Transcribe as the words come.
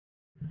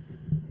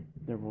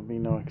There will be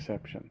no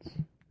exceptions.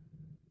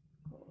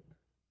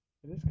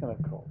 It is kind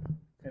of cold.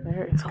 And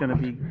Very it's cold. going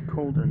to be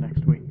colder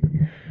next week.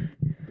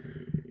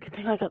 Good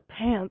thing I got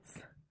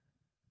pants.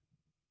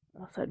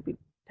 Else I'd be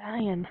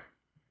dying.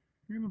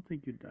 I don't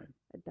think you'd die.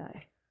 I'd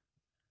die.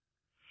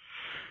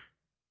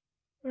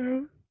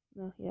 No,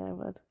 yeah, I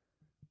would.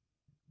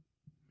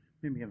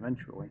 Maybe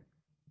eventually.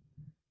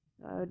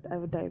 I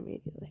would die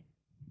immediately.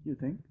 You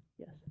think?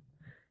 Yes.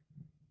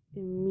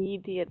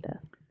 Immediate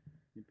death.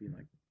 You'd be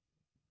like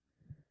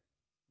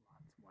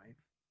Lot's wife.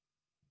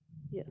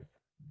 Yes.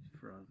 She's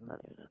frozen. I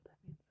don't even know what that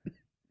means.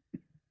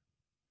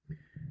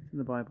 It's in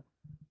the Bible.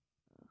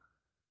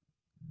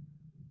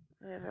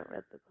 I haven't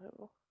read the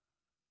Bible.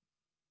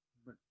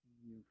 But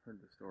you've heard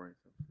the stories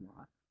of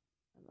Lot.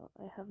 No,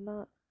 I have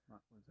not.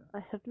 Lot was that?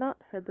 I have not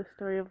heard the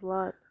story of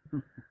Lot.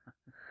 Settle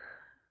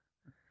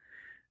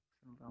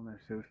down there,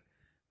 Sue.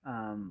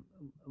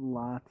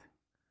 Lot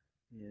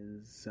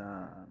is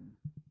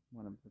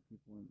one of the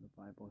people in the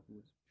Bible who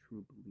was a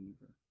true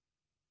believer.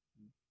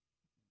 At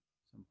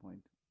some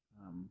point,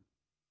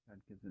 God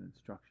gives an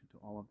instruction to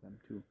all of them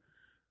to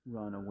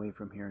run away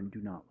from here and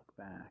do not look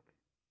back.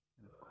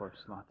 And of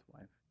course, Lot's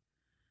wife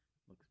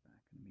looks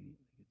back and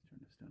immediately gets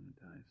turned to stone and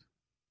dies.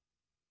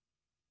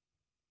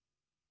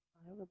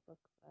 I would look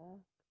back.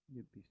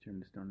 You'd be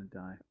turned to stone and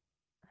die.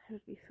 I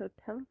would be so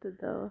tempted,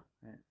 though.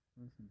 Right,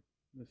 listen,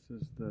 this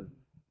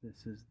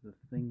is the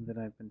thing that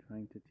I've been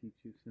trying to teach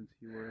you since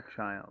you were a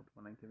child.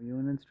 When I give you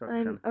an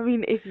instruction, I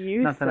mean, if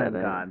you not said that I'm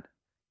it. God,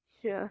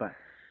 Yeah. but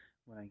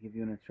when I give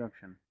you an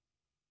instruction,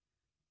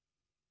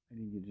 I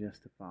need you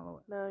just to follow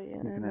it. No, yeah,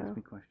 You can I ask know.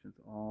 me questions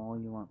all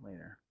you want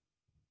later.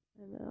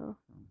 I know.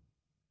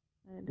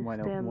 I Why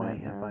understand why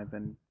that have now. I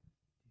been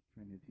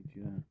trying to teach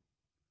you that?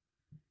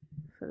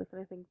 So if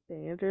anything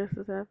dangerous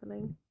is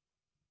happening.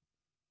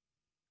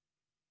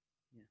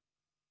 Yeah.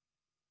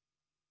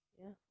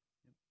 Yeah.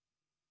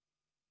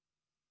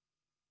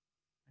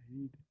 I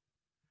need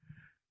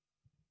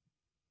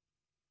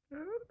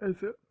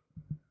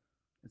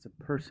as a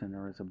person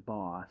or as a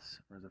boss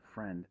or as a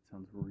friend, it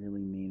sounds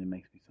really mean and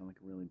makes me sound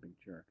like a really big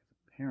jerk. As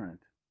a parent,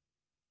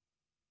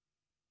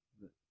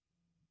 the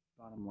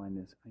bottom line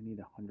is I need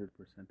 100%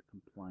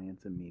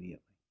 compliance immediately.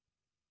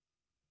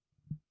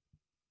 Because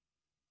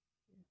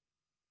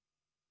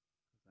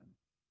I'm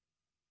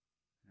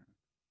a parent.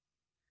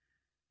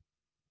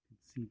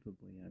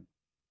 Conceivably, I've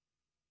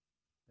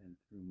been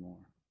through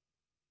more.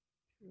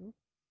 True.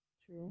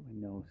 True. I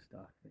know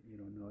stuff that you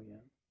don't know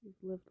yet.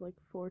 You've lived like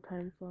 4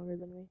 times longer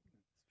than me.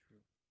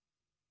 That's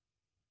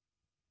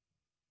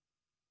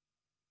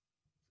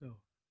true. So.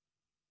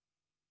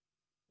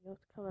 You know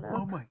what's coming up?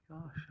 Oh my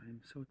gosh, I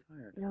am so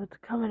tired. You know what's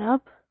coming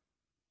up?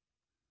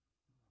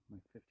 My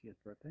 50th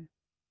birthday?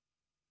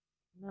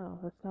 No,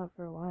 that's not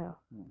for a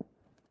while. Oh.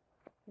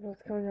 You know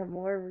what's coming up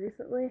more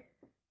recently?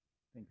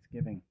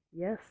 Thanksgiving.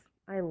 Yes.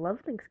 I love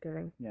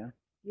Thanksgiving. Yeah?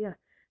 Yeah.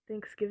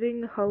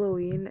 Thanksgiving,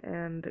 Halloween,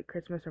 and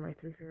Christmas are my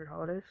 3 favorite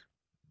holidays.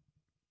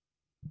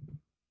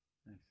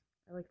 Nice.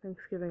 I like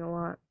Thanksgiving a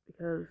lot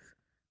because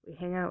we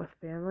hang out with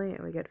family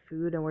and we get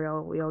food and we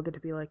all get to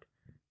be like,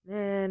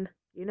 man,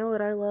 you know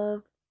what I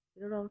love?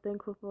 You know what I'm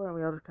thankful for? And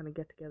we all just kind of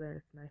get together and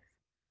it's nice.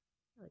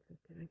 I like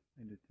Thanksgiving.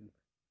 I do too.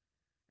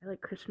 I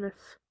like Christmas.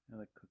 I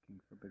like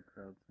cooking for big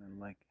crowds and I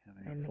like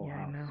having And a full yeah,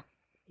 house. I know.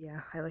 Yeah,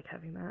 I like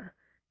having that.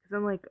 Because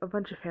then like a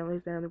bunch of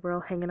families down, we're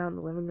all hanging out in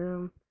the living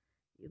room,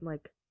 eating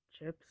like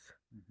chips.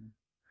 Mm-hmm.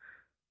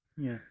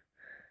 Yeah.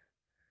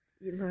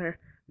 Eating our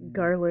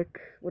garlic.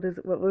 What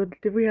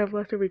did we have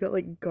last year? We got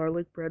like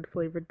garlic bread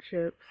flavored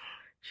chips.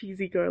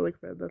 Cheesy garlic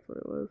bread, that's what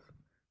it was.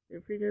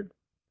 They're pretty good.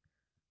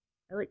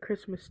 I like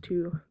Christmas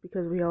too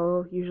because we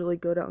all usually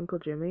go to Uncle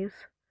Jimmy's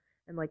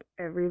and like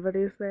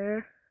everybody's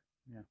there.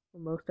 Yeah.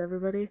 Well, most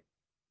everybody.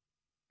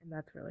 And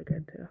that's really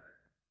good too.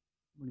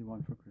 What do you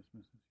want for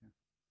Christmas this year?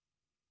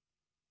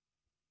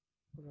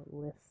 For the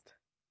list.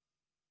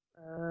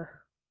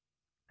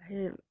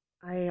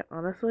 I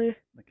honestly.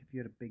 Like if you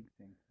had a big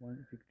thing, if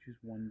you could choose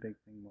one big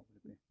thing, what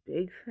would it be?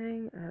 Big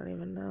thing? I don't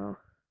even know.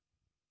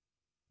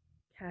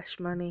 Cash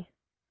money.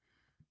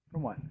 For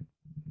what?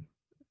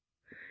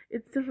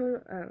 It's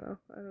different. I don't know.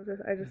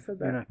 I just said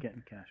that. You're not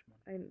getting cash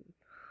money.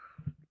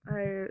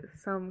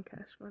 Some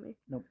cash money.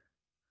 Nope.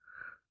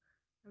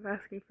 I'm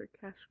asking for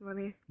cash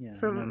money Yeah,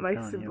 from my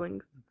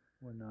siblings.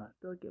 We're not.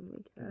 They'll give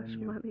me cash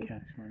giving you money.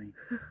 Cash money.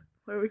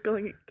 Why are we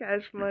calling it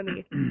cash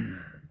money?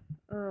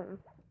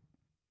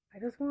 I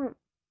just want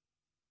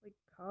like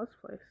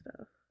cosplay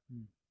stuff.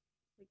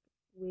 Like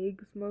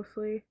wigs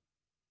mostly.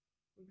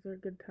 Wigs are a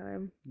good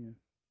time. Yeah.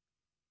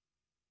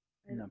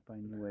 I'm not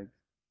buying you wigs.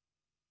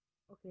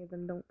 Okay,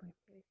 then don't buy me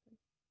anything.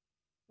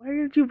 Why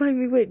aren't you buying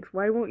me wigs?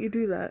 Why won't you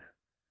do that?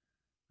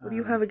 What do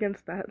you have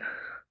against that?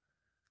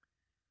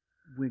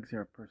 Wigs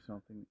are a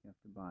personal thing that you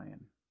have to buy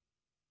in.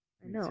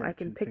 I know, I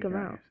can pick them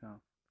out.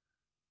 Yourself.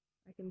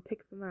 I can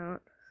pick them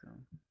out. So.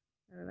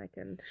 And then I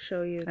can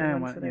show you the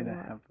ones that I want.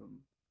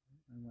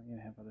 I want you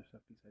to have other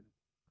stuff besides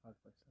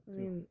cosplay stuff too. I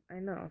mean, I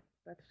know.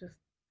 That's just...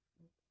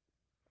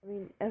 I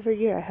mean, every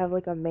year I have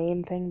like a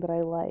main thing that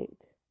I like.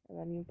 and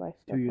then you buy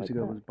stuff 2 years like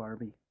ago that. was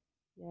Barbie.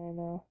 Yeah, I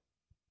know.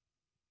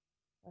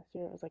 Last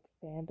year it was like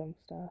fandom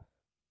stuff.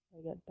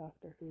 I got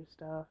Doctor Who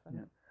stuff and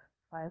Yeah.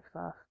 Five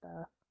Sauce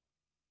stuff.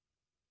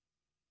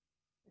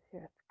 This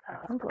year it's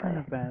I felt cosplay. kind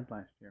of bad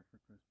last year for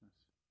Christmas.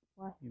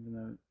 Why? Even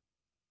though it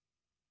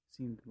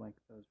seemed like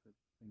those were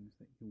things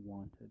that you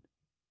wanted.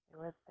 They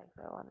were the things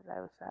I wanted.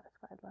 I was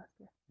satisfied last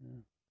year.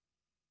 Yeah.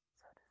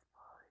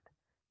 Satisfied.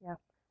 Yeah.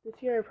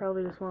 This year I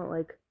probably just want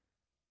like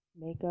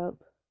makeup.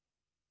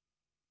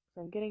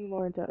 So I'm getting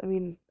more into. I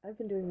mean, I've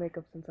been doing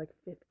makeup since like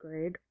 5th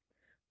grade,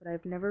 but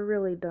I've never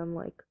really done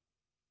like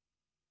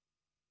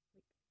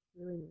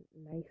really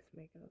nice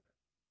makeup.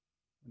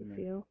 What do You you mean?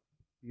 feel?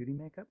 Beauty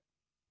makeup?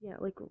 Yeah,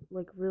 like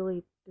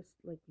really just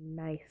like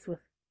nice with,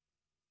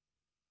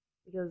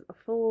 because a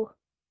full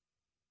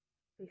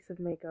face of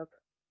makeup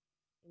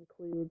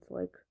includes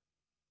like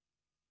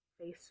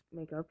face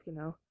makeup,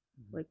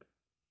 like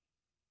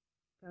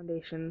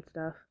foundation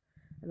stuff,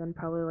 and then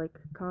probably like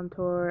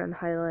contour and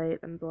highlight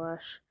and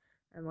blush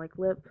and like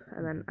lip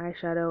and then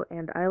eyeshadow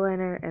and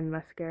eyeliner and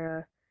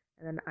mascara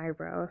and then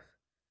eyebrows.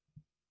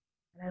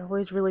 And I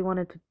always really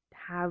wanted to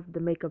have the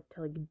makeup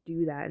to like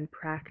do that and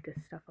practice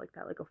stuff like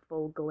that, like a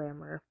full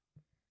glamour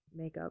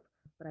makeup,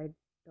 but I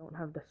don't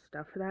have the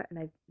stuff for that, and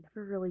I've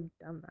never really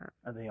done that.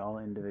 Are they all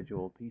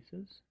individual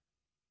pieces?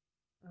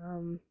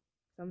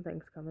 Some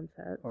things come in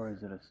sets. Or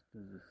is it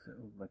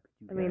like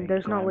you I get mean, a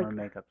there's not glamour like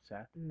makeup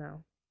set?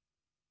 no,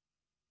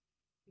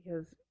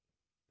 because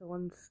the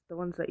ones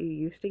that you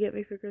used to get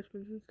me for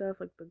Christmas and stuff,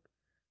 like the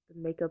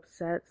makeup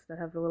sets that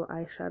have the little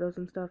eyeshadows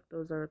and stuff,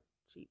 those are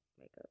cheap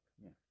makeup.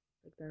 Yeah.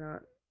 Like they're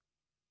not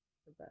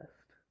the best.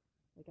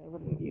 Like I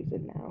wouldn't use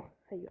it now.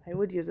 I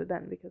would use it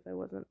then because I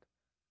wasn't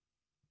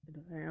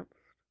advanced.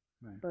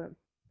 Right. But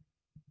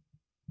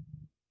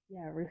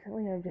yeah,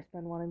 recently I've just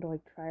been wanting to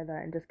like try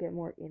that and just get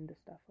more into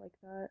stuff like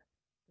that,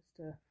 just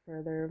to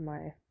further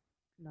my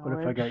knowledge.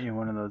 What if I got you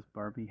one of those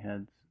Barbie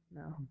heads?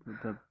 No.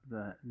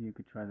 The you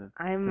could try the.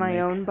 I'm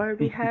my own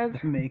Barbie head.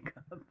 The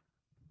makeup.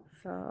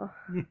 So.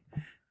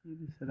 You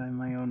just said I'm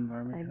my own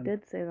Barbie head. I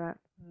did say that.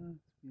 Oh,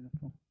 it's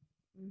beautiful.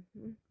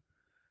 Mhm.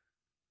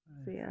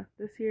 Nice. So yeah,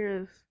 this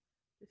year's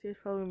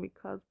probably gonna be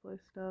cosplay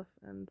stuff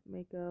and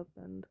makeup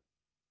and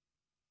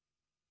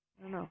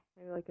I don't know,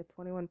 maybe like a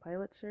 21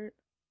 Pilot shirt.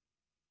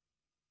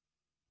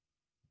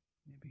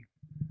 Maybe.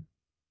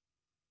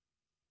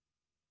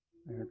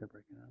 I heard they're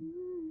breaking up.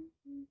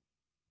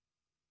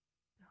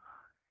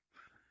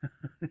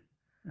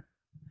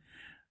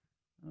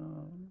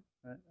 Oh,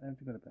 I have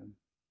to go to bed.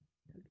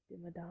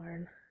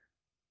 Darn.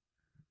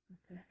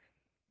 Okay.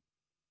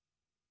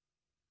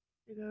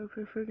 I gotta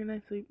pray for a good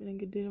night's sleep and a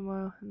good day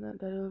tomorrow, and that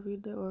Daddy will be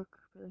at work,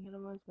 feeling hit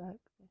on my back.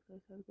 Thanks,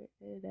 guys. Have a great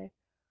day today.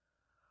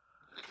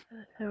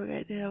 Have a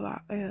great day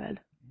tomorrow. Amen.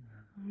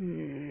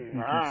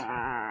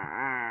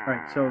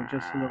 Alright, so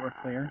just so that we're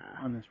clear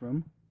on this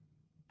room,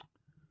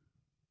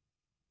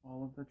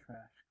 all of the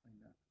trash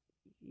cleaned up.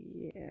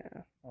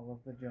 Yeah. All of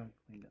the junk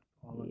cleaned up.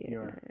 All of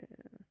your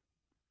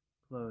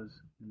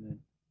clothes in the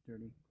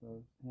dirty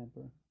clothes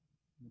hamper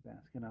in the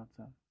basket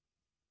outside.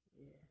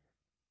 Yeah.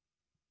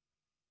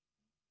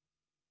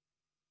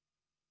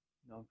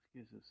 No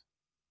excuses.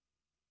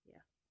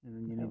 Yeah. And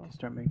then you need to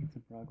start making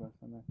some progress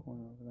on that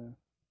corner over there.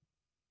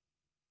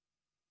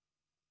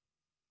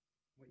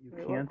 What you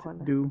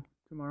can't do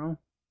tomorrow,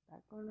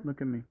 that corner?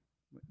 Look at me.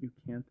 What you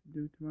can't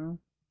do tomorrow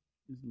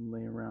is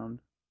lay around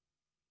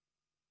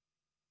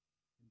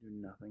and do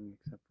nothing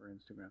except for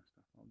Instagram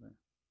stuff all day.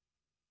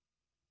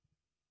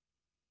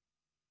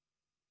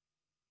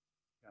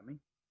 Got me?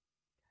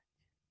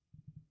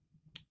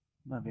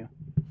 Love you.